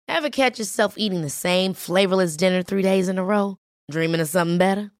Ever catch yourself eating the same flavorless dinner 3 days in a row? Dreaming of something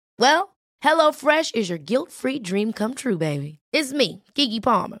better? Well, HelloFresh is your guilt-free dream come true, baby. It's me, Keke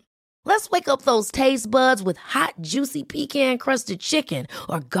Palmer. Let's wake up those taste buds with hot, juicy pecan-crusted chicken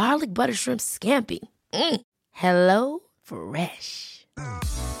or garlic butter shrimp scampi. Hello Fresh.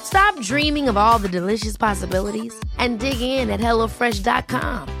 Stop dreaming of all the delicious possibilities and dig in at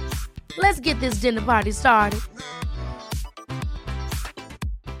HelloFresh.com. Let's get this dinner party started.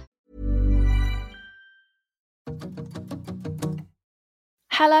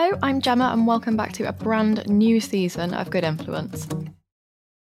 Hello, I'm Gemma and welcome back to a brand new season of Good Influence.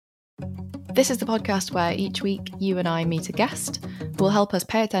 This is the podcast where each week you and I meet a guest who will help us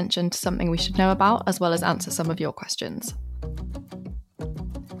pay attention to something we should know about as well as answer some of your questions.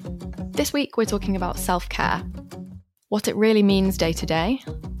 This week we're talking about self-care, what it really means day to day,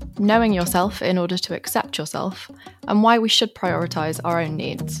 knowing yourself in order to accept yourself, and why we should prioritise our own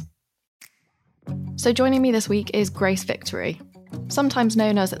needs. So joining me this week is Grace Victory. Sometimes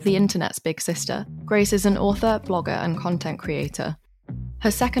known as the internet's big sister, Grace is an author, blogger and content creator.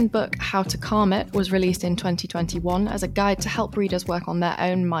 Her second book, How to Calm It, was released in 2021 as a guide to help readers work on their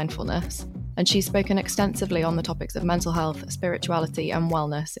own mindfulness, and she's spoken extensively on the topics of mental health, spirituality and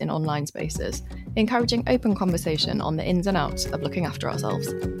wellness in online spaces, encouraging open conversation on the ins and outs of looking after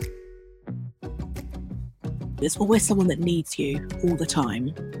ourselves. There's always someone that needs you all the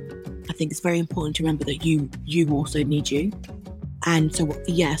time. I think it's very important to remember that you also need you. And so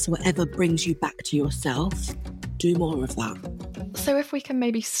whatever brings you back to yourself, do more of that. So if we can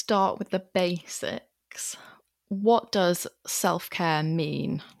maybe start with the basics, what does self-care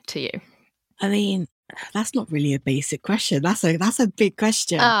mean to you? I mean, that's not really a basic question. That's a big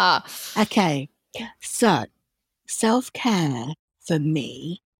question. Okay. So self-care for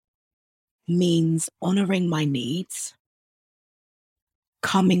me means honouring my needs,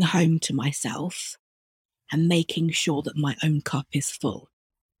 coming home to myself, and making sure that my own cup is full.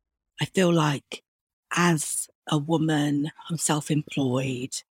 I feel like as a woman, I'm self-employed,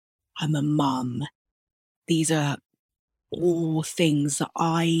 I'm a mum. These are all things that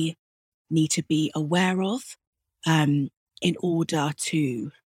I need to be aware of in order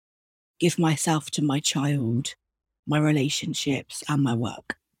to give myself to my child, my relationships and my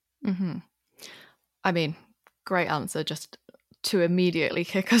work. Mm-hmm. I mean, great answer just to immediately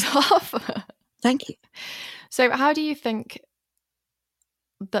kick us off. Thank you. So how do you think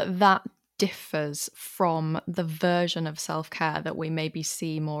that differs from the version of self-care that we maybe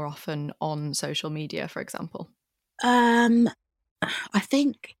see more often on social media, for example? I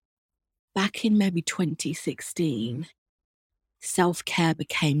think back in maybe 2016, self-care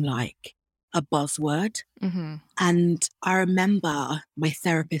became like a buzzword. Mm-hmm. And I remember my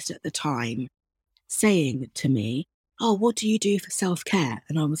therapist at the time saying to me, "Oh, what do you do for self-care?"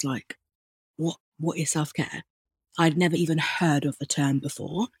 And I was like, what is self-care? I'd never even heard of the term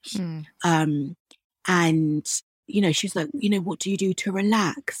before. And, she's like, what do you do to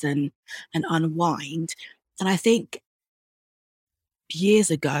relax and unwind? And I think years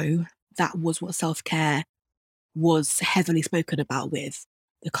ago, that was what self-care was heavily spoken about, with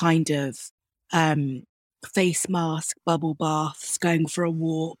the kind of face mask, bubble baths, going for a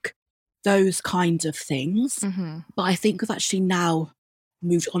walk, those kinds of things. Mm-hmm. But I think we've actually now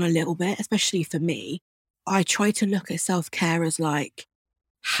moved on a little bit, especially for me. I try to look at self-care as like,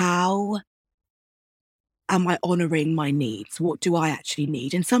 how am I honouring my needs? What do I actually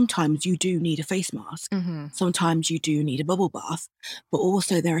need? And sometimes you do need a face mask. Mm-hmm. Sometimes you do need a bubble bath. But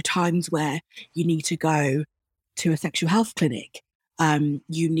also there are times where you need to go to a sexual health clinic.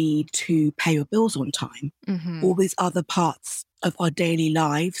 You need to pay your bills on time. Mm-hmm. All these other parts of our daily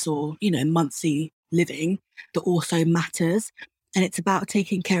lives or, monthly living that also matters. And it's about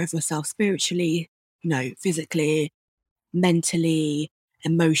taking care of yourself spiritually, physically, mentally,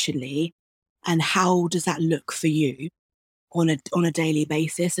 emotionally. And how does that look for you on a daily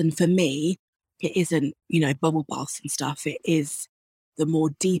basis? And for me, it isn't, bubble baths and stuff. It is the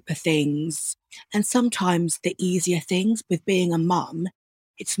more deeper things. And sometimes the easier things. With being a mum,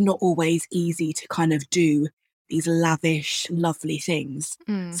 it's not always easy to kind of do these lavish, lovely things.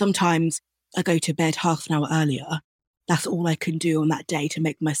 Sometimes I go to bed half an hour earlier. That's all I can do on that day to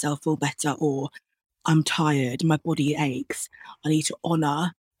make myself feel better, or I'm tired, my body aches. I need to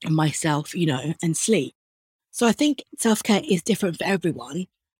honour myself, and sleep. So I think self-care is different for everyone,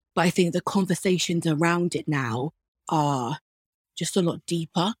 but I think the conversations around it now are just a lot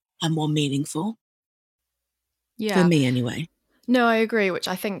deeper and more meaningful. Yeah. For me anyway. No, I agree, which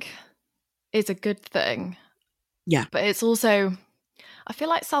I think is a good thing. Yeah. But it's also, I feel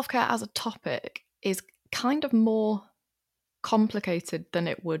like self-care as a topic is kind of more complicated than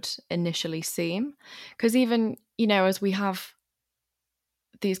it would initially seem. Because even, as we have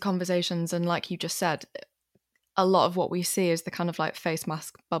these conversations, and like you just said, a lot of what we see is the kind of like face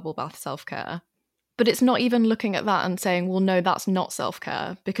mask, bubble bath self-care. But it's not even looking at that and saying, well, no, that's not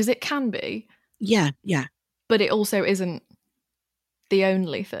self-care, because it can be. Yeah. But it also isn't the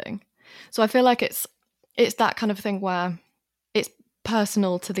only thing. So I feel like it's that kind of thing where it's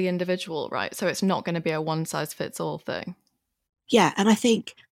personal to the individual, right? So it's not going to be a one-size-fits-all thing. Yeah, and I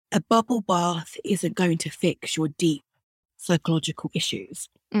think a bubble bath isn't going to fix your deep psychological issues.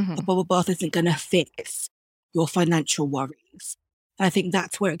 Mm-hmm. A bubble bath isn't going to fix your financial worries. And I think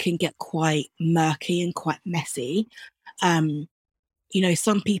that's where it can get quite murky and quite messy. Some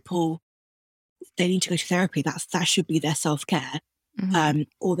people, they need to go to therapy. That should be their self-care. Mm-hmm.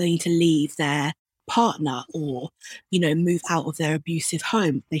 Or they need to leave their partner, or, move out of their abusive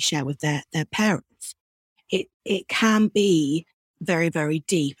home they share with their parents. It can be very, very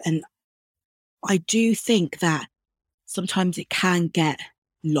deep. And I do think that sometimes it can get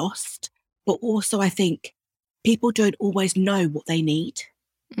lost, but also I think people don't always know what they need.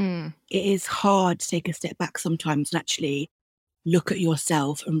 Mm. It is hard to take a step back sometimes and actually look at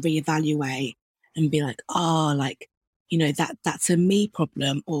yourself and reevaluate and be like, that's a me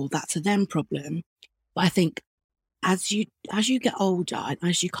problem, or that's a them problem. But I think as you get older and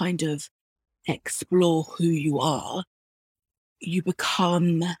as you kind of explore who you are, you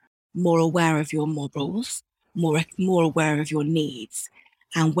become more aware of your morals, more aware of your needs.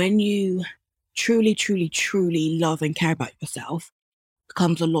 And when you truly, truly, truly love and care about yourself, it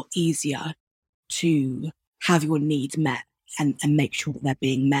becomes a lot easier to have your needs met and make sure that they're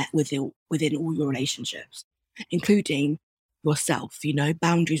being met within all your relationships, including yourself,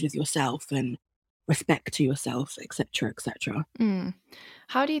 boundaries with yourself and respect to yourself, etc., etc. Mm.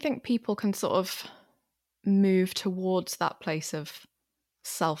 How do you think people can sort of move towards that place of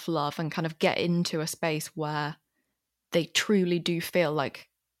self-love and kind of get into a space where they truly do feel like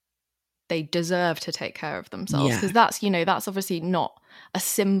they deserve to take care of themselves? Because that's obviously not a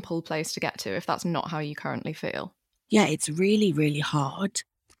simple place to get to if that's not how you currently feel. Yeah, it's really, really hard.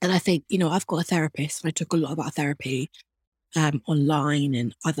 And I think, I've got a therapist. I talk a lot about therapy online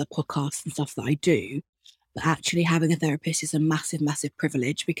and other podcasts and stuff that I do. But actually having a therapist is a massive, massive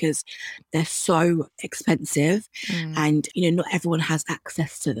privilege because they're so expensive and, not everyone has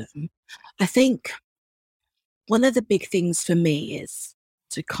access to them. I think one of the big things for me is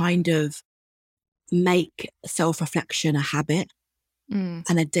to kind of make self-reflection a habit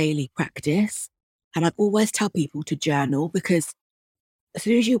and a daily practice. And I always tell people to journal, because as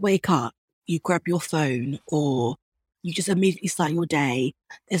soon as you wake up, you grab your phone or you just immediately start your day.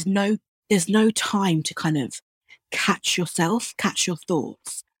 There's no time to kind of catch yourself, catch your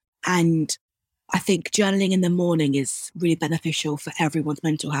thoughts. And I think journaling in the morning is really beneficial for everyone's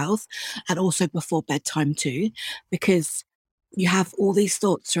mental health, and also before bedtime too, because you have all these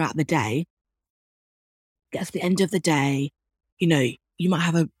thoughts throughout the day. Gets to the end of the day, you might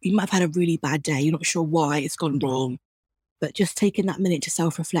have had a really bad day. You're not sure why it's gone wrong, but just taking that minute to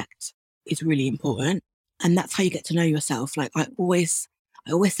self-reflect is really important. And that's how you get to know yourself. Like I always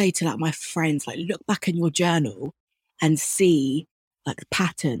say to my friends, look back in your journal and see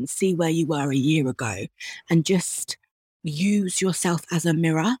patterns, see where you were a year ago, and just use yourself as a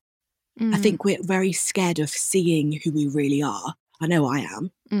mirror. I think we're very scared of seeing who we really are. I know I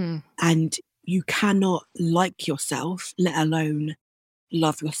am. And you cannot like yourself, let alone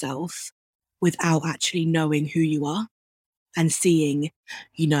love yourself, without actually knowing who you are and seeing,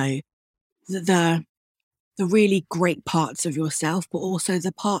 the really great parts of yourself, but also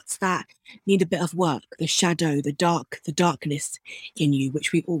the parts that need a bit of work, the shadow, the darkness in you,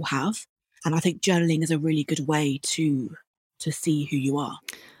 which we all have. And I think journaling is a really good way to see who you are.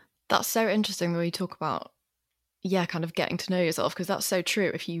 That's so interesting the way you talk about, kind of getting to know yourself, because that's so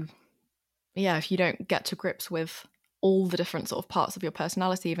true. If you don't get to grips with all the different sort of parts of your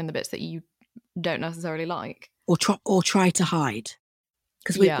personality, even the bits that you don't necessarily like. Or try to hide.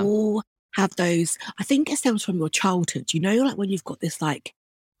 Because we all have those. I think it stems from your childhood. Like when you've got this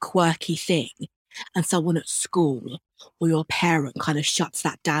quirky thing and someone at school or your parent kind of shuts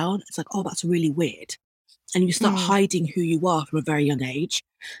that down. It's like, oh, that's really weird. And you start hiding who you are from a very young age.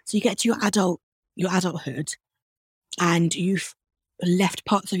 So you get to your adulthood and you've left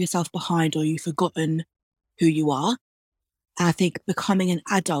parts of yourself behind, or you've forgotten who you are. And I think becoming an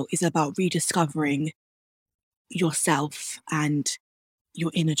adult is about rediscovering yourself and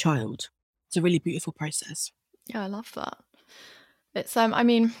your inner child. It's a really beautiful process. Yeah, I love that. It's I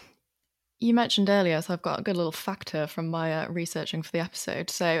mean, you mentioned earlier, so I've got a good little fact here from my researching for the episode.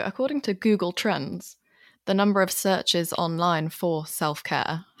 So according to Google Trends, The number of searches online for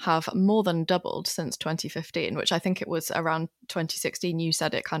self-care have more than doubled since 2015, which I think it was around 2016 you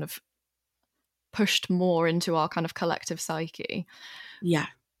said it kind of pushed more into our kind of collective psyche. Yeah.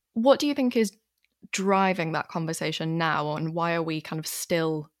 What do you think is driving that conversation now, and why are we kind of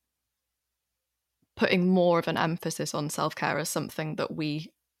still putting more of an emphasis on self-care as something that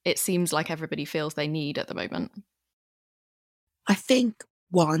it seems like everybody feels they need at the moment? I think,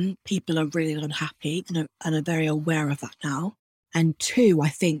 one, people are really unhappy and are very aware of that now. And two, I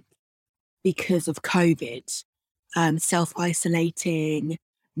think because of COVID, self-isolating,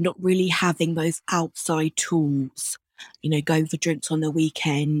 not really having those outside tools, going for drinks on the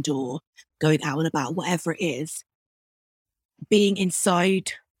weekend or going out and about, whatever it is, being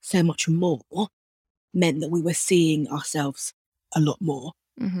inside so much more meant that we were seeing ourselves a lot more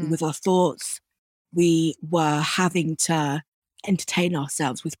with our thoughts. We were having to entertain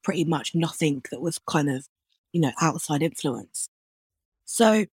ourselves with pretty much nothing that was kind of, outside influence.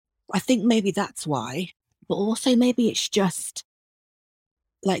 So I think maybe that's why, but also maybe it's just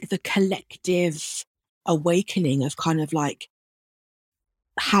like the collective awakening of kind of like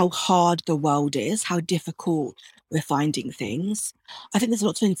how hard the world is, how difficult we're finding things. I think there's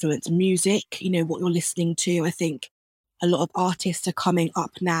lots of influence. Music, what you're listening to. I think a lot of artists are coming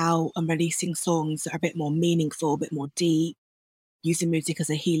up now and releasing songs that are a bit more meaningful, a bit more deep, using music as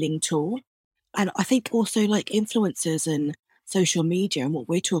a healing tool. And I think also like influencers and social media and what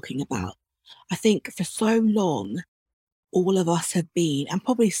we're talking about. I think for so long, all of us have been, and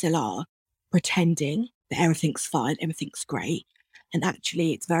probably still are, pretending that everything's fine, everything's great. And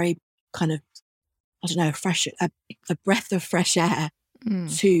actually it's very kind of, I don't know, a breath of fresh air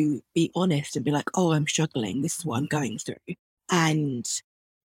to be honest and be like, oh, I'm struggling. This is what I'm going through. And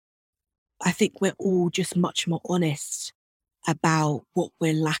I think we're all just much more honest about what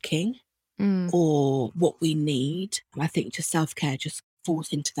we're lacking or what we need. And I think just self-care just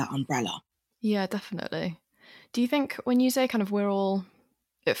falls into that umbrella. Yeah, definitely. Do you think when you say kind of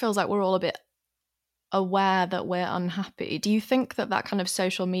it feels like we're all a bit aware that we're unhappy, do you think that kind of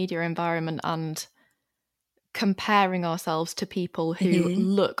social media environment and comparing ourselves to people who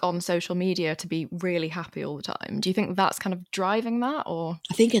look on social media to be really happy all the time, do you think that's kind of driving that? Or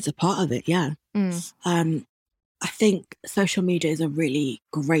I think it's a part of it, yeah. I think social media is a really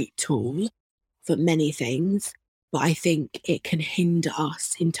great tool for many things, but I think it can hinder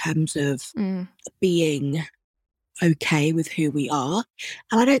us in terms of being okay with who we are.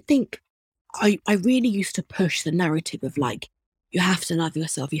 And I don't think I really used to push the narrative of like, you have to love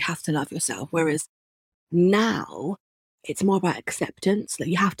yourself, whereas now it's more about acceptance, that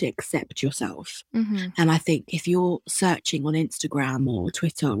you have to accept yourself. And I think if you're searching on Instagram or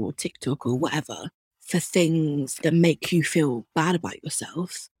Twitter or TikTok or whatever for things that make you feel bad about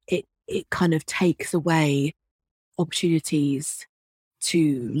yourself, it kind of takes away opportunities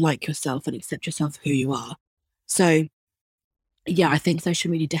to like yourself and accept yourself for who you are. So yeah, I think social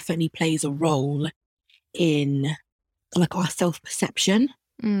media definitely plays a role in like our self-perception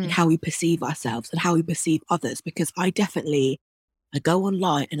and how we perceive ourselves and how we perceive others. Because I go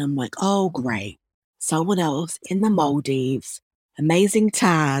online and I'm like, oh great, someone else in the Maldives, amazing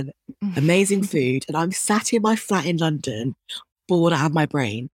tan, amazing food, and I'm sat in my flat in London, bored out of my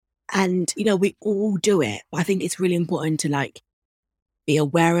brain. And we all do it. But I think it's really important to like be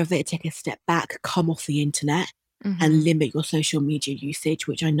aware of it, take a step back, come off the internet and limit your social media usage,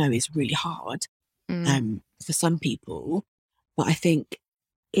 which I know is really hard for some people. But I think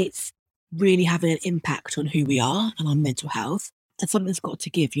it's really having an impact on who we are and our mental health. And something's got to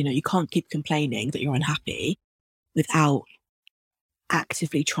give. You can't keep complaining that you're unhappy without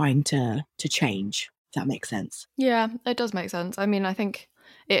actively trying to change, if that makes sense. Yeah, it does make sense. I mean, I think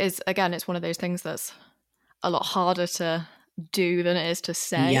it is, again, it's one of those things that's a lot harder to do than it is to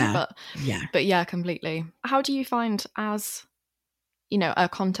say. But yeah, completely. How do you find, as a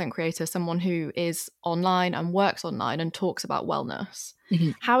content creator, someone who is online and works online and talks about wellness,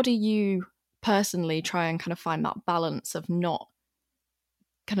 how do you personally try and kind of find that balance of not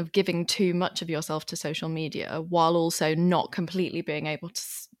kind of giving too much of yourself to social media while also not completely being able to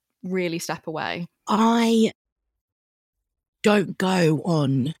really step away? I don't go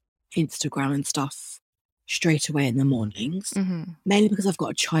on Instagram and stuff straight away in the mornings, mainly because I've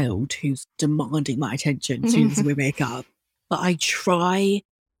got a child who's demanding my attention as soon as we wake up. But I try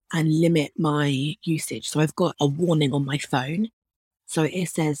and limit my usage. So I've got a warning on my phone. So it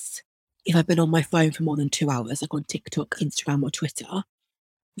says if I've been on my phone for more than 2 hours, like on TikTok, Instagram or Twitter,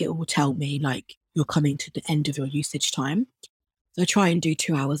 it will tell me like you're coming to the end of your usage time. So I try and do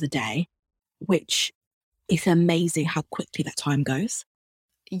 2 hours a day, which is amazing how quickly that time goes.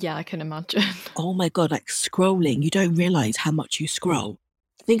 Yeah, I can imagine. Oh my God, like scrolling, you don't realize how much you scroll.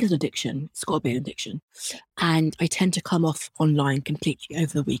 I think it's addiction. It's got to be an addiction. And I tend to come off online completely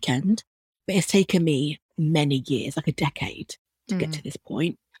over the weekend. But it's taken me many years, like a decade, to get to this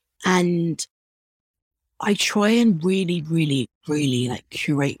point. And I try and really, really, really like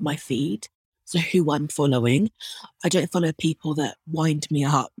curate my feed. So who I'm following. I don't follow people that wind me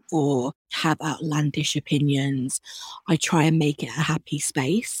up or have outlandish opinions. I try and make it a happy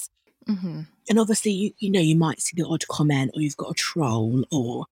space. Mm-hmm. And obviously, you know, you might see the odd comment or you've got a troll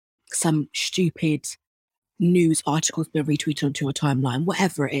or some stupid news article's been retweeted onto a timeline,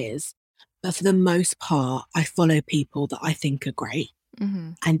 whatever it is. But for the most part, I follow people that I think are great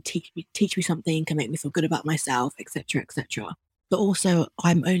and teach me something, can make me feel good about myself, etc., etc. But also,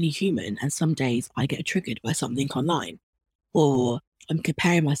 I'm only human, and some days I get triggered by something online, or I'm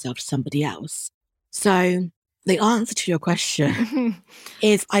comparing myself to somebody else. So the answer to your question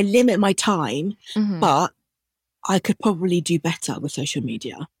is I limit my time, but I could probably do better with social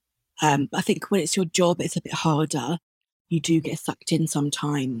media. I think when it's your job, it's a bit harder. You do get sucked in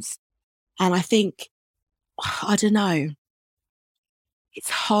sometimes. And I think, I don't know, it's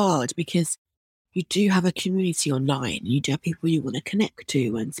hard because you do have a community online. You do have people you want to connect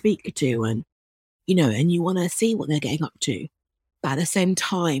to and speak to and, you know, and you want to see what they're getting up to. But at the same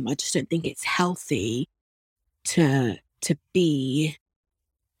time, I just don't think it's healthy to be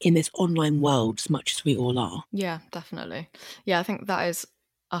in this online world as much as we all are. Yeah, definitely. Yeah, I think that is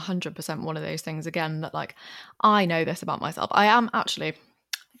 100% one of those things, again, that like, I know this about myself. I am actually,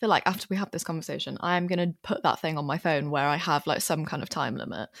 I feel like after we have this conversation, I am going to put that thing on my phone where I have like some kind of time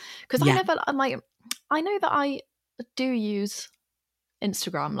limit. Because I know that I do use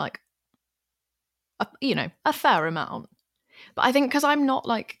Instagram like, a fair amount. But I think because I'm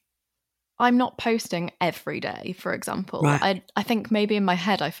not posting every day, for example. Right. I think maybe in my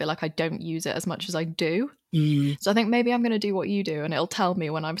head, I feel like I don't use it as much as I do. So I think maybe I'm going to do what you do and it'll tell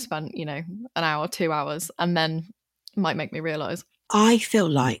me when I've spent, an hour, 2 hours, and then it might make me realise. I feel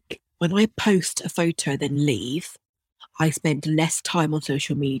like when I post a photo then leave, I spend less time on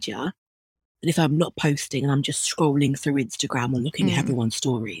social media than if I'm not posting and I'm just scrolling through Instagram or looking at everyone's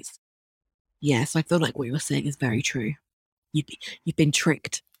stories. Yes, I feel like what you're saying is very true. You've been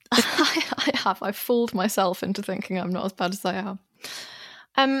tricked. I have. I've fooled myself into thinking I'm not as bad as I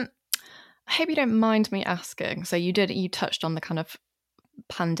am. I hope you don't mind me asking. So you touched on the kind of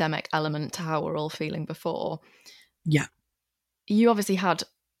pandemic element to how we're all feeling before. Yeah. You obviously had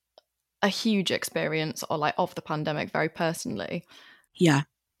a huge experience of the pandemic very personally. Yeah.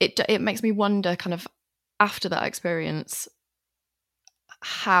 It makes me wonder kind of after that experience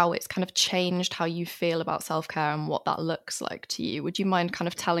how it's kind of changed how you feel about self-care and what that looks like to you. Would you mind kind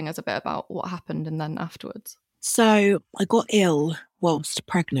of telling us a bit about what happened and then afterwards? So I got ill whilst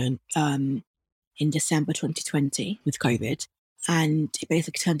pregnant in December 2020 with COVID, and it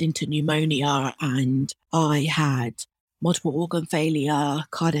basically turned into pneumonia, and I had multiple organ failure,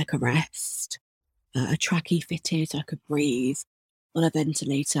 cardiac arrest, a trachea fitted so I could breathe, on a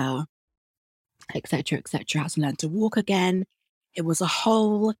ventilator, etc., etc. Had to learn to walk again. It was a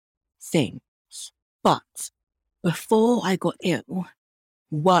whole thing. But before I got ill,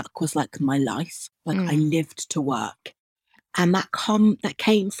 work was like my life. Like I lived to work. And that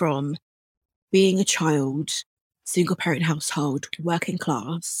came from being a child, single parent household, working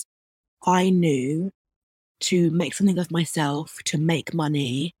class. I knew to make something of myself, to make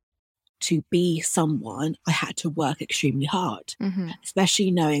money, to be someone, I had to work extremely hard,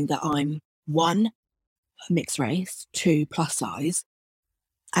 especially knowing that I'm 1, a mixed race, 2, plus size,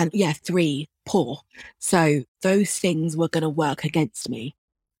 and 3, poor. So those things were going to work against me.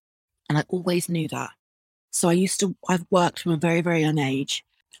 And I always knew that. So I've worked from a very, very young age,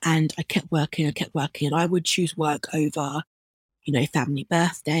 and I kept working, and I would choose work over, family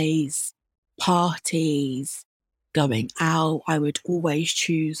birthdays, parties, going out. I would always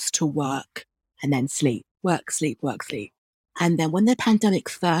choose to work and then sleep, work, sleep, work, sleep. And then when the pandemic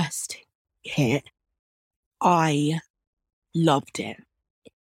first hit, I loved it.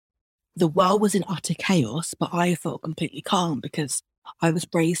 The world was in utter chaos, but I felt completely calm because I was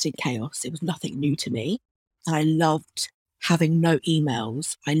raised in chaos. It was nothing new to me. And I loved having no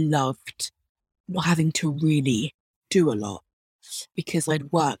emails. I loved not having to really do a lot because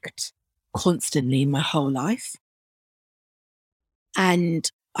I'd worked constantly my whole life. And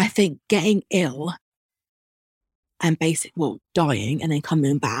I think getting ill and dying and then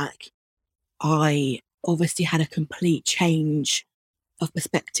coming back, I obviously had a complete change of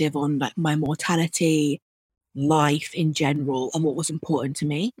perspective on like my mortality, life in general, and what was important to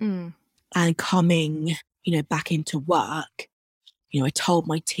me. And coming, back into work, I told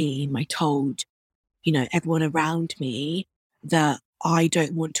my team, I told, everyone around me that I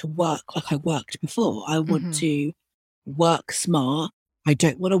don't want to work like I worked before. I want to work smart. I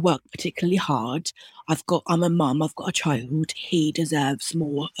don't want to work particularly hard. I'm a mum, I've got a child. He deserves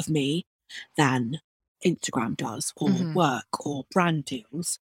more of me than Instagram does, or work, or brand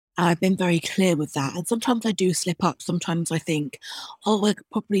deals. And I've been very clear with that. And sometimes I do slip up. Sometimes I think, oh, I could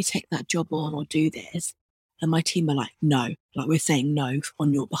probably take that job on or do this. And my team are like, no, like we're saying no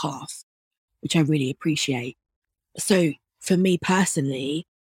on your behalf, which I really appreciate. So for me personally,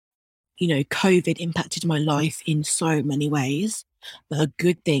 COVID impacted my life in so many ways. But a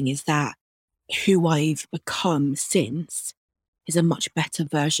good thing is that who I've become since is a much better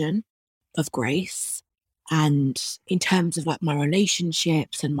version of Grace. And in terms of like my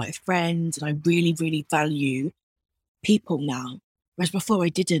relationships and my friends, and I really, really value people now. Whereas before I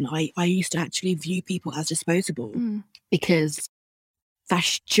didn't. I used to actually view people as disposable because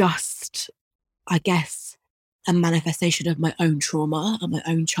that's just, I guess, a manifestation of my own trauma and my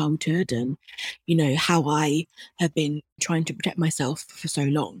own childhood and, how I have been trying to protect myself for so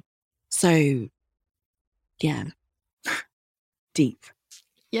long. So, yeah, deep.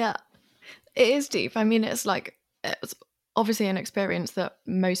 Yeah, it is deep. I mean, it's obviously an experience that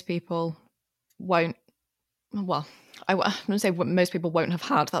most people won't, well, I'm going to say most people won't have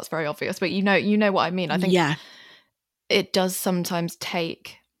had. That's very obvious, but you know what I mean. I think it does sometimes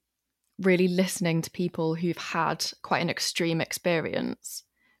take really listening to people who've had quite an extreme experience,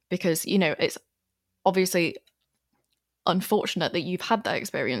 because, it's obviously unfortunate that you've had that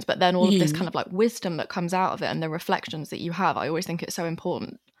experience, but then all of this kind of like wisdom that comes out of it and the reflections that you have, I always think it's so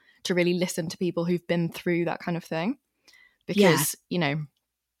important to really listen to people who've been through that kind of thing, because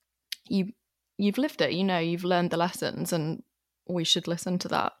you've lived it, you've learned the lessons, and we should listen to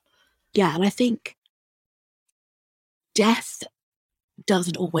that. Yeah, and I think death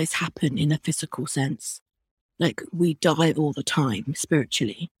doesn't always happen in a physical sense. Like, we die all the time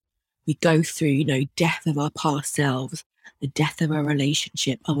spiritually. We go through, death of our past selves, the death of a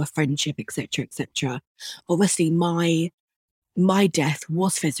relationship, of a friendship, etc., etc. Obviously, my death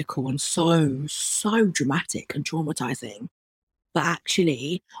was physical and so dramatic and traumatizing. But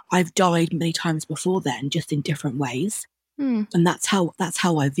actually, I've died many times before then, just in different ways. And that's how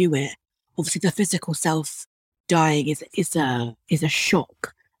I view it. Obviously, the physical self dying is a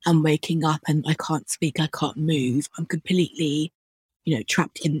shock. I'm waking up and I can't speak, I can't move. I'm completely,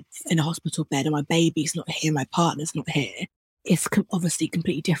 trapped in a hospital bed, and my baby's not here, my partner's not here. It's obviously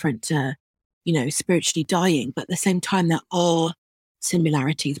completely different to, spiritually dying. But at the same time, there are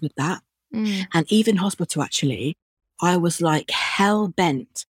similarities with that. And even hospital, actually, I was like hell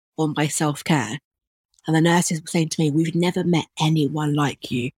bent on my self-care. And the nurses were saying to me, we've never met anyone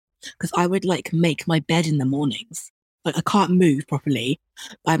like you. Because I would like make my bed in the mornings. Like, I can't move properly.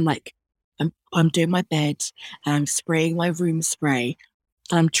 But I'm doing my bed and I'm spraying my room spray.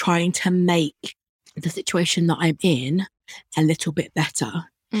 And I'm trying to make the situation that I'm in a little bit better.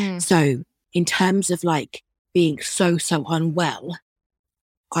 So in terms of like being so unwell,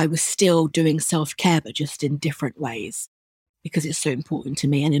 I was still doing self-care, but just in different ways, because it's so important to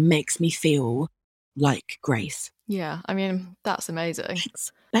me and it makes me feel like Grace. Yeah, I mean, that's amazing.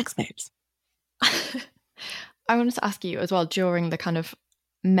 Thanks, babes. I wanted to ask you as well, during the kind of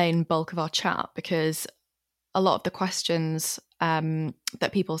main bulk of our chat, because a lot of the questions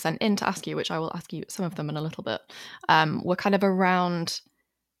that people sent in to ask you, which I will ask you some of them in a little bit, were kind of around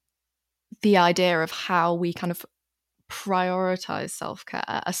the idea of how we kind of prioritize self-care,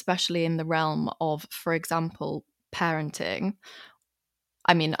 especially in the realm of, for example, parenting.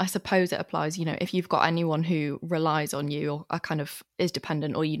 I mean, I suppose it applies, if you've got anyone who relies on you or kind of is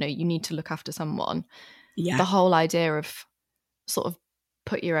dependent, or, you need to look after someone. Yeah. The whole idea of sort of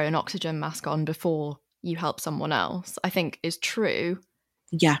put your own oxygen mask on before you help someone else, I think is true.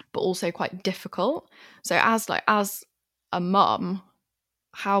 Yeah. But also quite difficult. So as a mum,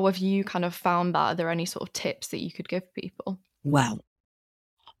 how have you kind of found that? Are there any sort of tips that you could give people? Well,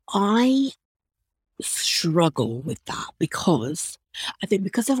 I struggle with that because I think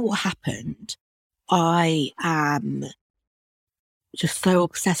because of what happened, I am just so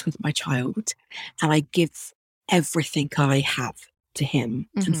obsessed with my child and I give everything I have to him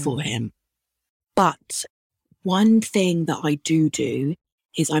and for him. But one thing that I do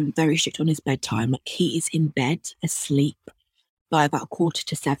is I'm very strict on his bedtime. Like, he is in bed asleep by about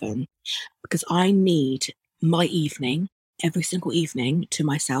 6:45, because I need my evening, every single evening, to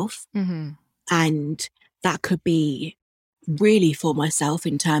myself. And that could be really for myself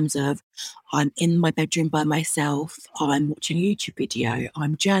in terms of I'm in my bedroom by myself, I'm watching a YouTube video,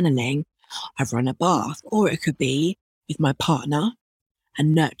 I'm journaling, I've run a bath, or it could be with my partner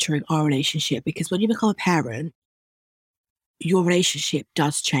and nurturing our relationship. Because when you become a parent, your relationship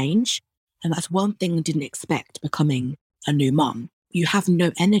does change. And that's one thing I didn't expect becoming a new mum. You have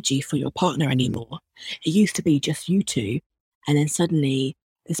no energy for your partner anymore. It used to be just you two. And then suddenly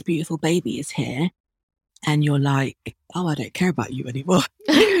this beautiful baby is here. And you're like, oh, I don't care about you anymore.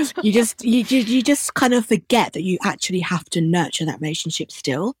 you just kind of forget that you actually have to nurture that relationship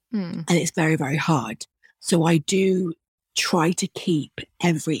still. And it's very, very hard. So I do try to keep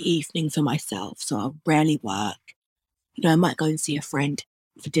every evening for myself. So I rarely work. You know, I might go and see a friend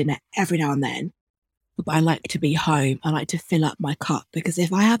for dinner every now and then, but I like to be home. I like to fill up my cup, because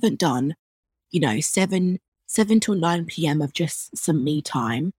if I haven't done, you know, 7 till 9 p.m. of just some me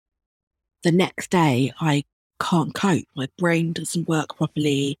time, the next day I can't cope. My brain doesn't work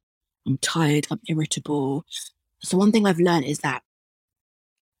properly. I'm tired. I'm irritable. So one thing I've learned is that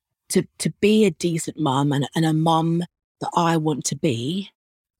to be a decent mum and a mum that I want to be,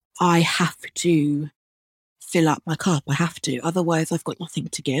 I have to fill up my cup. I have to. Otherwise, I've got nothing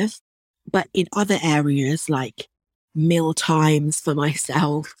to give. But in other areas, like meal times for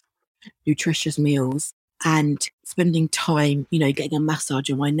myself, nutritious meals, and spending time, you know, getting a massage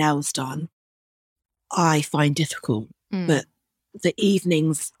and my nails done, I find difficult. But the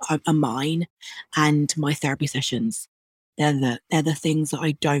evenings are mine, and my therapy sessions, they're the things that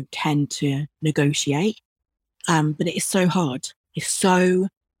I don't tend to negotiate. But it is so hard. It's so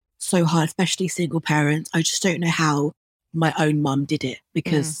hard, especially single parents. I just don't know how my own mum did it,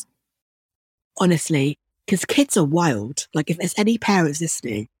 because honestly, because kids are wild. Like, if there's any parents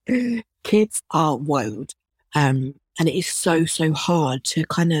listening, kids are wild. And it is so hard to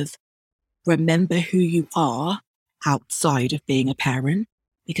kind of remember who you are outside of being a parent,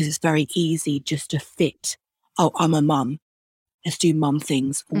 because it's very easy just to fit, oh, I'm a mum, let's do mum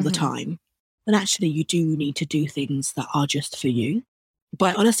things all the time. And actually, you do need to do things that are just for you.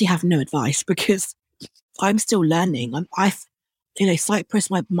 But I honestly have no advice, because I'm still learning. You know, Cyprus,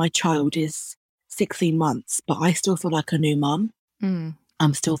 my child is 16 months, but I still feel like a new mum.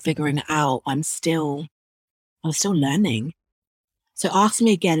 I'm still figuring it out. I'm still learning. So ask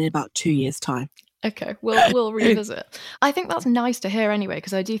me again in about 2 years' time. Okay, we'll revisit. I think that's nice to hear anyway,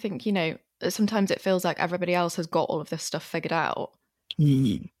 because I do think, you know, sometimes it feels like everybody else has got all of this stuff figured out.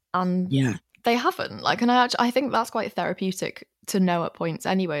 And they haven't. Like, and I think that's quite therapeutic to know at points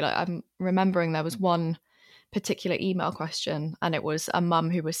anyway. Like, I'm remembering there was one particular email question, and it was a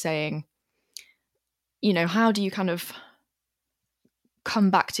mum who was saying, you know, how do you kind of come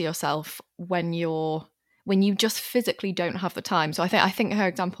back to yourself when you just physically don't have the time? So I think her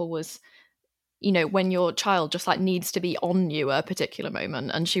example was, you know, when your child just like needs to be on you at a particular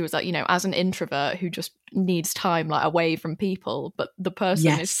moment. And she was like, you know, as an introvert who just needs time like away from people, but the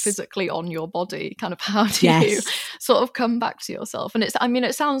person is physically on your body, kind of how do you sort of come back to yourself? And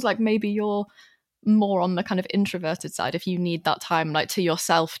it sounds like maybe you're more on the kind of introverted side if you need that time like to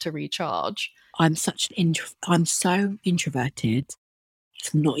yourself to recharge. I'm so introverted.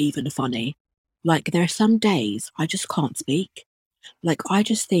 It's not even funny. Like, there are some days I just can't speak. Like, I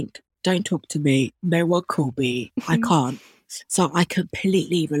just think, don't talk to me. No one call me. I can't. So I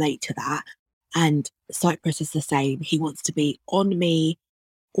completely relate to that. And Cyprus is the same. He wants to be on me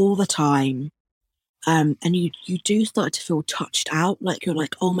all the time. And you do start to feel touched out. Like, you're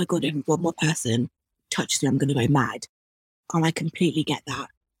like, oh my God, if one more person touches me, I'm going to go mad. And I completely get that.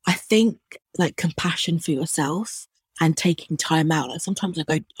 I think like compassion for yourself and taking time out. Like, sometimes I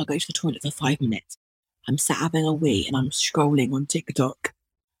go to the toilet for 5 minutes. I'm sat having a wee and I'm scrolling on TikTok.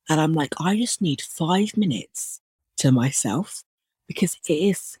 And I'm like, I just need 5 minutes to myself, because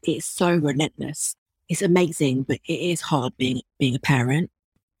it's so relentless. It's amazing, but it is hard being a parent.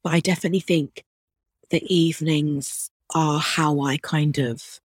 But I definitely think the evenings are how I kind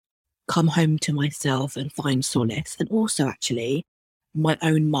of come home to myself and find solace. And also, actually, my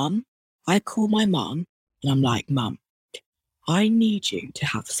own mum. I call my mum and I'm like, Mum, I need you to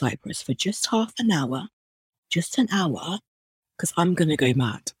have Cyprus for just half an hour, just an hour, because I'm going to go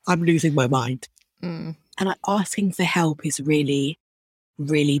mad. I'm losing my mind. And asking for help is really,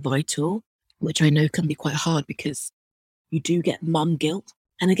 really vital, which I know can be quite hard, because you do get mum guilt.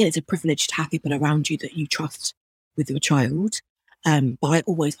 And again, it's a privilege to have people around you that you trust with your child. But I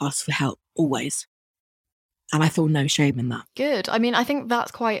always ask for help, always. And I feel no shame in that. Good. I mean, I think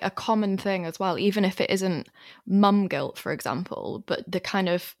that's quite a common thing as well, even if it isn't mum guilt, for example, but the kind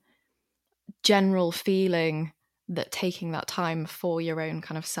of general feeling that taking that time for your own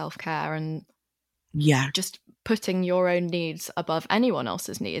kind of self-care and just putting your own needs above anyone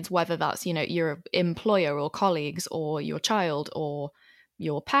else's needs, whether that's, you know, your employer or colleagues or your child or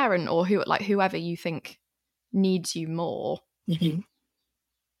your parent or whoever you think needs you more.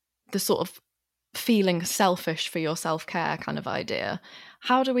 the sort of feeling selfish for your self-care kind of idea.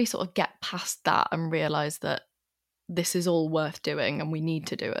 How do we sort of get past that and realise that this is all worth doing and we need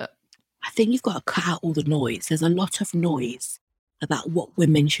to do it? I think you've got to cut out all the noise. There's a lot of noise about what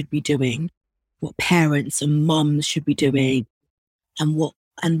women should be doing, what parents and mums should be doing, and what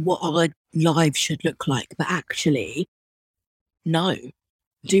our lives should look like. But actually, no.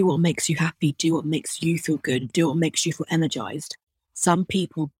 Do what makes you happy. Do what makes you feel good. Do what makes you feel energized. Some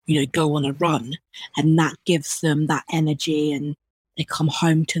people, go on a run and that gives them that energy and they come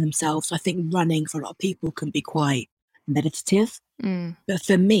home to themselves. So I think running for a lot of people can be quite meditative. But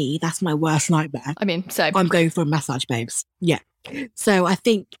for me, that's my worst nightmare. I mean, same. I'm going for a massage, babes. Yeah. So I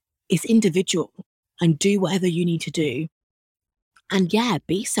think it's individual and do whatever you need to do. And yeah,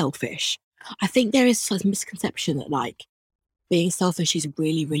 be selfish. I think there is a misconception that like being selfish is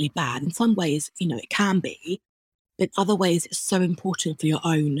really, really bad. In some ways, it can be. But in other ways, it's so important for your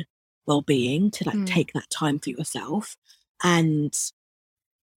own well-being to like take that time for yourself and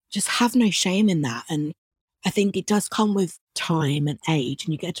just have no shame in that. And I think it does come with time and age,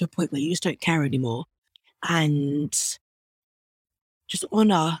 and you get to a point where you just don't care anymore, and just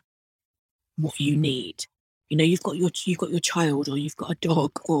honor what you need. You've got your child, or you've got a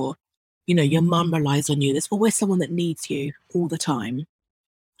dog, or your mum relies on you. There's always someone that needs you all the time.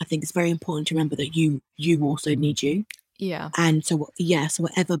 I think it's very important to remember that you also need you. Yeah. And so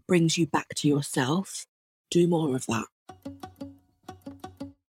whatever brings you back to yourself, do more of that.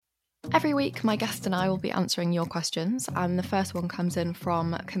 Every week, my guest and I will be answering your questions, and the first one comes in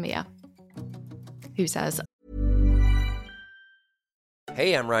from Camilla, who says,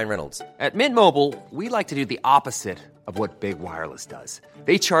 Hey, I'm Ryan Reynolds. At Mint Mobile, we like to do the opposite of what Big Wireless does.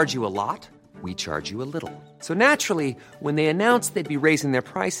 They charge you a lot, we charge you a little. So naturally, when they announced they'd be raising their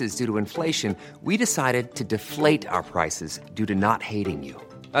prices due to inflation, we decided to deflate our prices due to not hating you.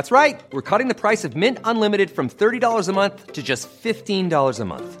 That's right. We're cutting the price of Mint Unlimited from $30 a month to just $15 a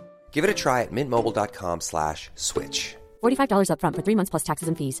month. Give it a try at mintmobile.com/switch. $45 up front for 3 months plus taxes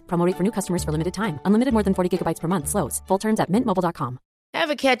and fees. Promo rate for new customers for limited time. Unlimited more than 40 gigabytes per month. Slows full terms at mintmobile.com.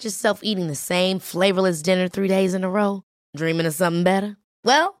 Ever catch yourself eating the same flavorless dinner 3 days in a row? Dreaming of something better?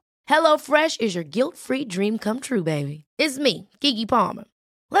 Well, HelloFresh is your guilt-free dream come true, baby. It's me, Keke Palmer.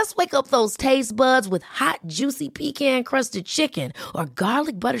 Let's wake up those taste buds with hot, juicy pecan-crusted chicken or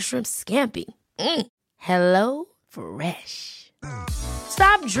garlic butter shrimp scampi. Hello Fresh.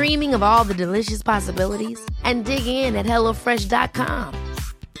 Stop dreaming of all the delicious possibilities and dig in at HelloFresh.com.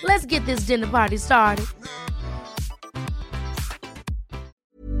 Let's get this dinner party started.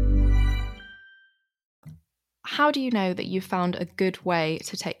 how do you know that you've found a good way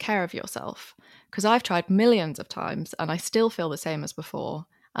to take care of yourself? Because I've tried millions of times and I still feel the same as before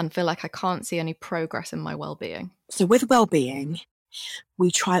and feel like I can't see any progress in my well-being. So with well-being, we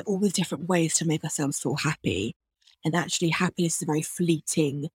try all the different ways to make ourselves feel happy. And actually, happiness is a very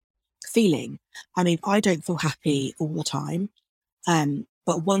fleeting feeling. I mean, I don't feel happy all the time.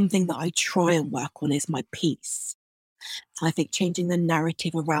 But one thing that I try and work on is my peace. And I think changing the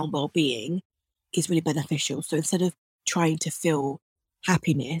narrative around well-being is really beneficial. So instead of trying to feel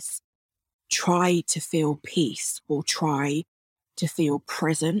happiness, try to feel peace or try to feel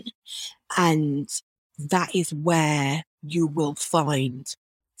present. And that is where you will find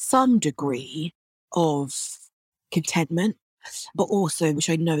some degree of contentment, but also, which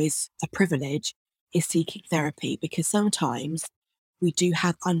I know is a privilege, is seeking therapy, because sometimes we do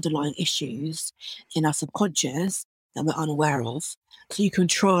have underlying issues in our subconscious that we're unaware of. So you can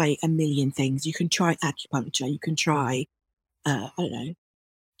try a million things. You can try acupuncture. You can try,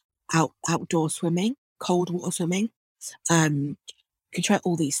 outdoor swimming, cold water swimming. You can try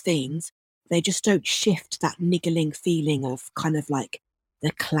all these things. They just don't shift that niggling feeling of kind of like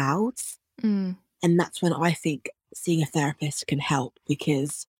the clouds. And that's when I think seeing a therapist can help,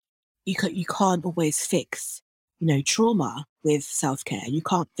 because you can't always fix, trauma with self-care. You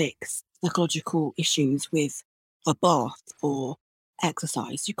can't fix psychological issues with a bath or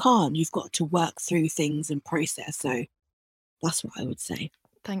exercise. You can't. You've got to work through things and process. So that's what I would say.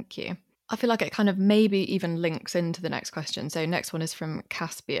 Thank you. I feel like it kind of maybe even links into the next question. So next one is from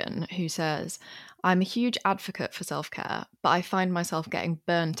Caspian, who says, I'm a huge advocate for self-care, but I find myself getting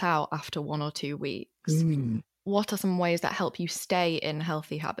burnt out after 1 or 2 weeks. What are some ways that help you stay in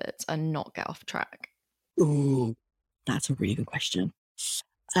healthy habits and not get off track? Ooh, that's a really good question.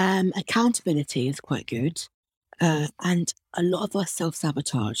 Accountability is quite good. And a lot of us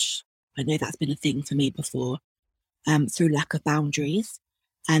self-sabotage. I know that's been a thing for me before, through lack of boundaries.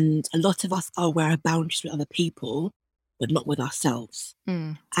 And a lot of us are aware of boundaries with other people, but not with ourselves.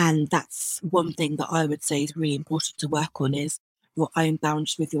 And that's one thing that I would say is really important to work on, is your own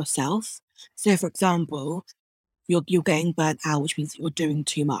boundaries with yourself. So, for example, you're getting burnt out, which means that you're doing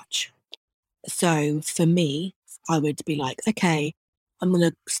too much. So for me, I would be like, okay, I'm going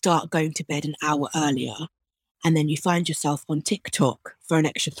to start going to bed an hour earlier. And then you find yourself on TikTok for an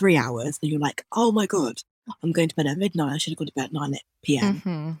extra 3 hours. And you're like, oh my God, I'm going to bed at midnight. I should have gone to bed at 9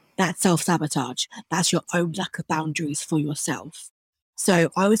 p.m. That's self-sabotage. That's your own lack of boundaries for yourself.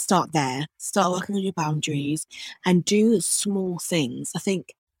 So I would start there, start working on your boundaries and do small things. I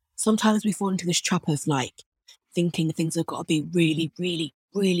think sometimes we fall into this trap of like thinking things have got to be really, really,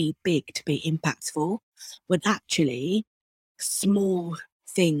 really big to be impactful, when actually small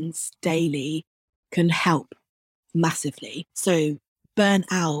things daily can help massively. So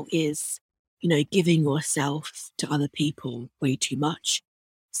burnout is, giving yourself to other people way too much.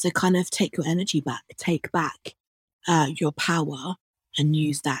 So kind of take your energy back, take back your power and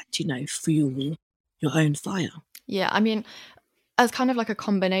use that to, fuel your own fire. Yeah, I mean, as kind of like a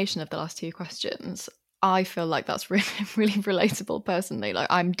combination of the last two questions, I feel like that's really, really relatable personally. Like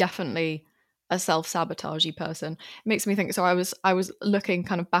I'm definitely a self-sabotagey person. It makes me think, so I was looking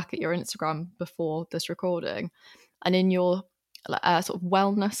kind of back at your Instagram before this recording, and in your sort of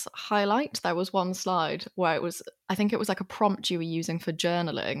wellness highlight, there was one slide where I think it was like a prompt you were using for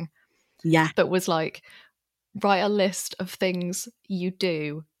journaling. Yeah. That was like, write a list of things you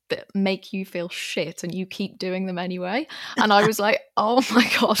do that make you feel shit and you keep doing them anyway. And I was like, oh my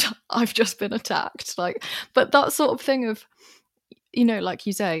God, I've just been attacked. Like, but that sort of thing of, like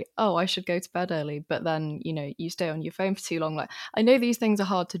you say, oh, I should go to bed early, but then, you stay on your phone for too long. Like, I know these things are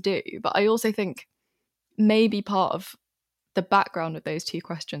hard to do, but I also think maybe part of the background of those two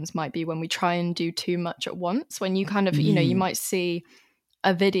questions might be when we try and do too much at once, when you kind of, you might see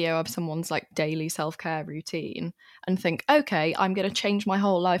a video of someone's like daily self-care routine and think, okay, I'm going to change my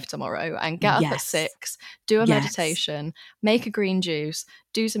whole life tomorrow and get up at 6, do a meditation, make a green juice,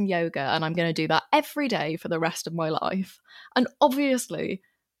 do some yoga, and I'm going to do that every day for the rest of my life. And obviously,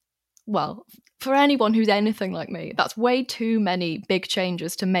 well, for anyone who's anything like me, that's way too many big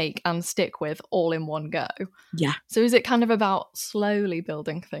changes to make and stick with all in one go. Yeah. So is it kind of about slowly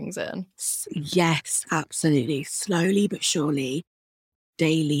building things in? Yes, absolutely. Slowly but surely.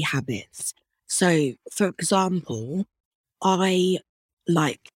 Daily habits. So, for example, I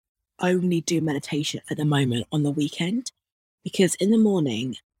only do meditation at the moment on the weekend because in the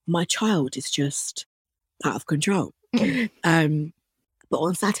morning my child is just out of control. But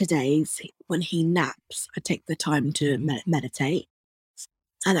on Saturdays when he naps, I take the time to meditate,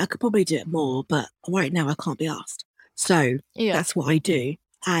 and I could probably do it more, but right now I can't be asked. So that's what I do.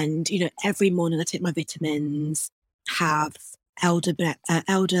 And every morning I take my vitamins, have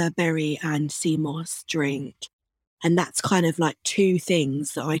elderberry and sea moss drink, and that's kind of like 2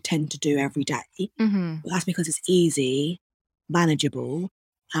 things that I tend to do every day. But that's because it's easy, manageable,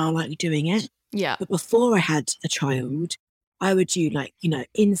 and I like doing it. But before I had a child, I would do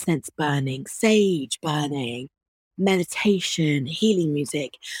incense burning, sage burning, meditation, healing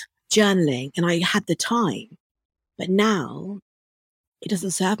music, journaling, and I had the time. But now it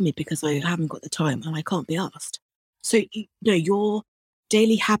doesn't serve me because I haven't got the time and I can't be asked. So, your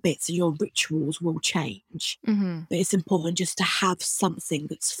daily habits and your rituals will change, but it's important just to have something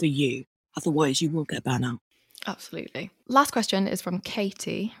that's for you. Otherwise, you will get burnout. Absolutely. Last question is from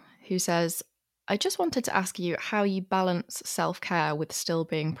Katie, who says, I just wanted to ask you how you balance self-care with still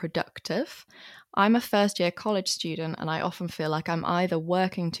being productive. I'm a first-year college student and I often feel like I'm either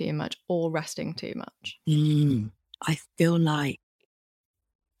working too much or resting too much. I feel like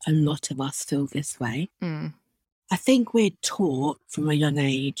a lot of us feel this way. I think we're taught from a young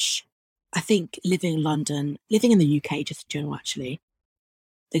age, I think living in London, living in the UK just in general actually,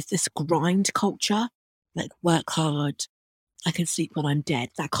 there's this grind culture, like work hard, I can sleep when I'm dead,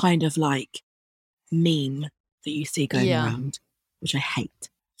 that kind of like meme that you see going around, which I hate.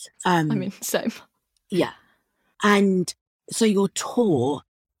 I mean, same. Yeah. And so you're taught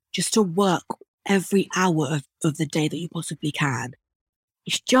just to work every hour of the day that you possibly can.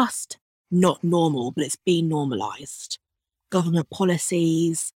 It's just not normal, but it's been normalized. Government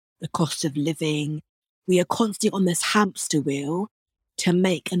policies, the cost of living. We are constantly on this hamster wheel to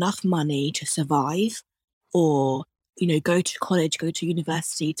make enough money to survive or, go to college, go to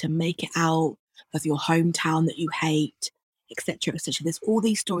university to make it out of your hometown that you hate, etc., etc. There's all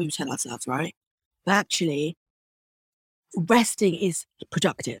these stories we tell ourselves, right? But actually, resting is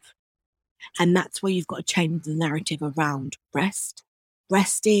productive. And that's where you've got to change the narrative around rest.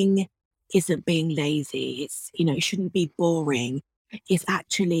 Resting isn't being lazy. It's, it shouldn't be boring. It's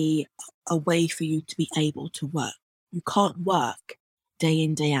actually a way for you to be able to work. You can't work day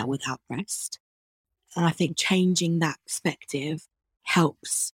in, day out without rest. And I think changing that perspective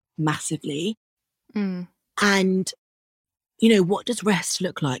helps massively. Mm. And, you know, what does rest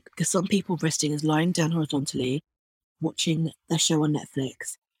look like? Because some people resting is lying down horizontally, watching a show on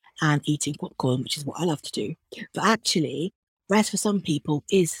Netflix and eating popcorn, which is what I love to do. But actually, rest for some people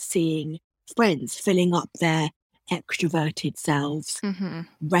is seeing friends, filling up their extroverted selves. Mm-hmm.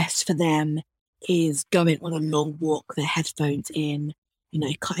 Rest for them is going on a long walk, their headphones in, you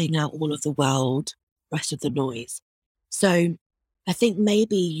know, cutting out all of the world, rest of the noise. So I think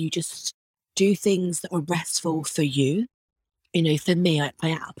maybe you just do things that are restful for you. You know, for me, I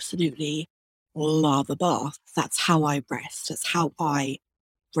absolutely love a bath. That's how I rest. That's how I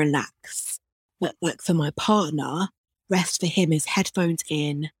relax. But like for my partner, rest for him is headphones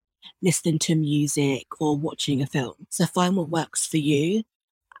in, listening to music or watching a film. So find what works for you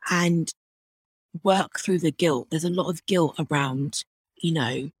and work through the guilt. There's a lot of guilt around, you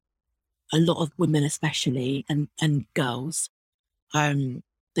know, a lot of women especially and girls,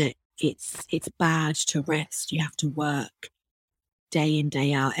 that it's bad to rest. You have to work day in,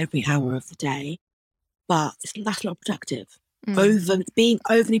 day out, every hour of the day. But that's not productive. Being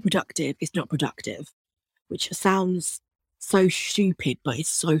overly productive is not productive, which sounds so stupid, but it's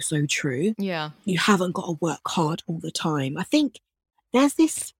so true. Yeah. You haven't got to work hard all the time. I think there's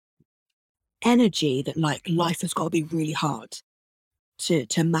this energy that like life has got to be really hard to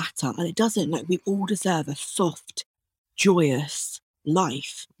matter, and it doesn't. Like we all deserve a soft, joyous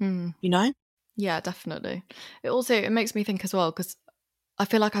life, you know? Yeah, definitely. It makes me think as well, because I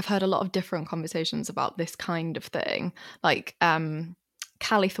feel like I've heard a lot of different conversations about this kind of thing. Like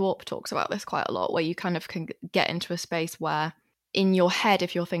Callie Thorpe talks about this quite a lot, where you kind of can get into a space where in your head,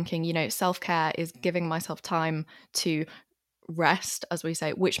 if you're thinking, you know, self-care is giving myself time to rest, as we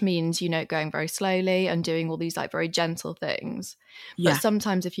say, which means, you know, going very slowly and doing all these like very gentle things. Yeah. But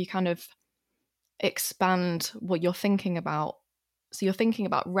sometimes if you kind of expand what you're thinking about, so you're thinking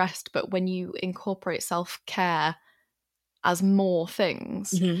about rest, but when you incorporate self-care as more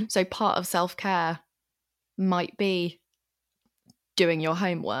things, so part of self-care might be doing your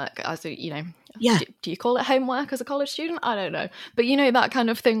homework as a, you know, do you call it homework as a college student? I don't know. But you know, that kind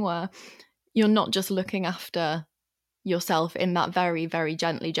of thing where you're not just looking after yourself in that very, very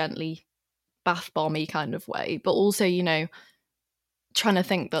gently bath bomby kind of way, but also, you know, trying to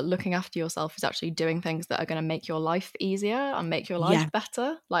think that looking after yourself is actually doing things that are going to make your life easier and make your life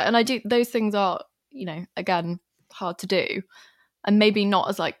better. Like, and I do, those things are, you know, again, hard to do and maybe not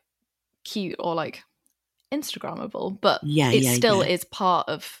as like cute or like Instagrammable, but it still is part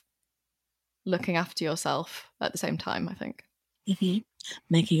of looking after yourself at the same time, I think.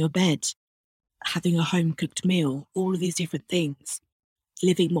 Making your bed, having a home cooked meal, all of these different things,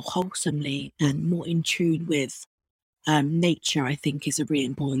 living more wholesomely and more in tune with nature, I think is a really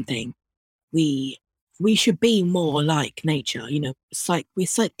important thing. We should be more like nature, you know, we're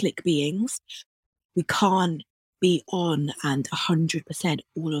cyclic beings. We can't be on and 100%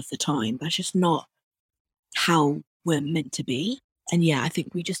 all of the time. That's just not how we're meant to be. And yeah, I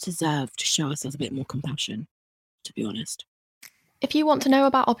think we just deserve to show ourselves a bit more compassion, to be honest. If you want to know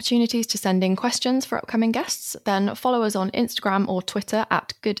about opportunities to send in questions for upcoming guests, then follow us on Instagram or Twitter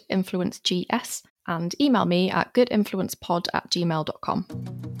at goodinfluencegs and email me at goodinfluencepod@gmail.com.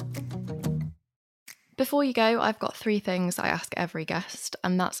 Before you go, I've got 3 things I ask every guest,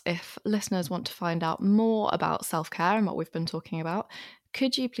 and that's if listeners want to find out more about self-care and what we've been talking about,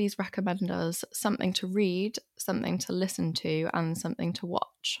 could you please recommend us something to read, something to listen to, and something to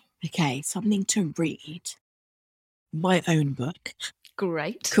watch? Okay, something to read. My own book.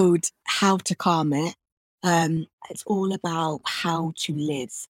 Great. Called How to Calm It. It's all about how to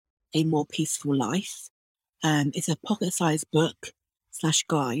live a more peaceful life. It's a pocket-sized book /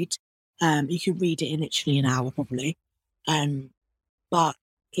 guide. You can read it in literally an hour probably. But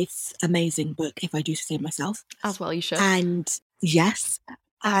it's an amazing book, if I do say myself. As well, you should. And yes,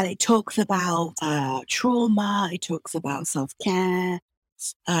 and it talks about trauma, it talks about self-care,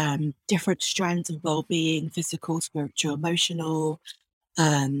 different strands of well-being, physical, spiritual, emotional,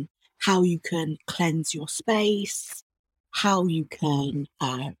 how you can cleanse your space, how you can,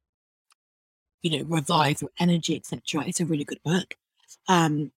 you know, revive your energy, etc. It's a really good book.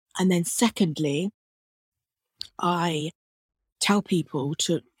 And then secondly, I tell people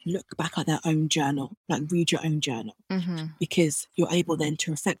to look back at their own journal, like read your own journal, because you're able then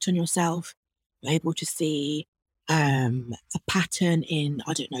to reflect on yourself. You're able to see a pattern in,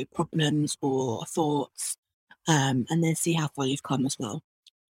 I don't know, problems or thoughts, and then see how far you've come as well.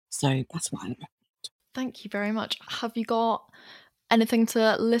 So that's what I recommend. Thank you very much. Have you got anything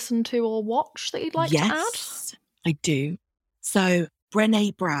to listen to or watch that you'd like to add? Yes, I do. So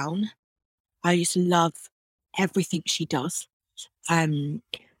Brené Brown I just love everything she does.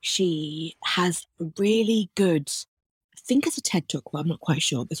 She has a really good, I think it's a TED Talk, but I'm not quite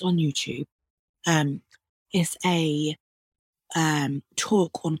sure, but it's on YouTube. It's a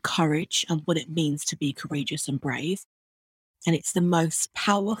talk on courage and what it means to be courageous and brave. And it's the most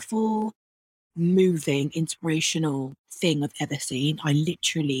powerful, moving, inspirational thing I've ever seen. I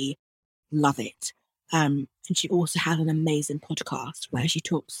literally love it. And she also has an amazing podcast where she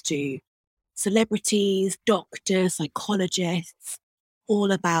talks to celebrities, doctors, psychologists,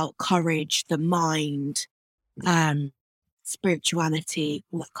 all about courage, the mind, spirituality,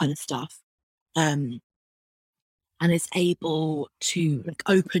 all that kind of stuff. And it's able to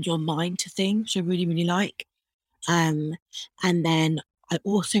open your mind to things, which I really, really like. And then I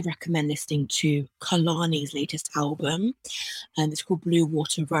also recommend listening to Kehlani's latest album. It's called Blue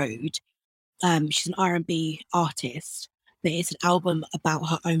Water Road. She's an R&B artist, but it's an album about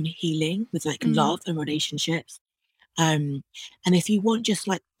her own healing with love and relationships. And if you want just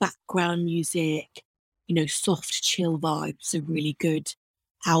background music, soft, chill vibes, a really good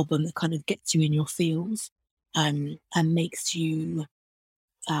album that kind of gets you in your feels, and makes you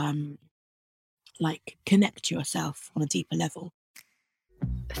connect to yourself on a deeper level.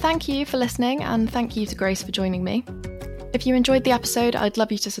 Thank you for listening, and thank you to Grace for joining me. If you enjoyed the episode, I'd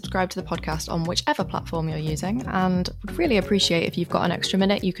love you to subscribe to the podcast on whichever platform you're using, and would really appreciate if you've got an extra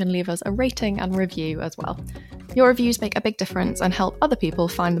minute, you can leave us a rating and review as well. Your reviews make a big difference and help other people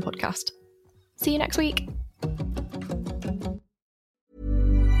find the podcast. See you next week.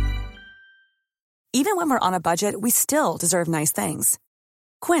 Even when we're on a budget, we still deserve nice things.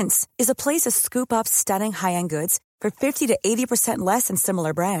 Quince is a place to scoop up stunning high-end goods for 50 to 80% less than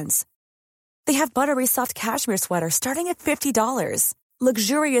similar brands. They have buttery soft cashmere sweaters starting at $50,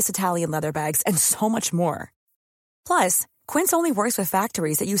 luxurious Italian leather bags, and so much more. Plus, Quince only works with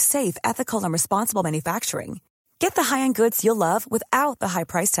factories that use safe, ethical, and responsible manufacturing. Get the high-end goods you'll love without the high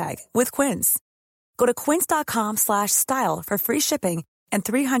price tag with Quince. Go to quince.com/style for free shipping and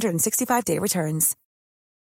 365-day returns.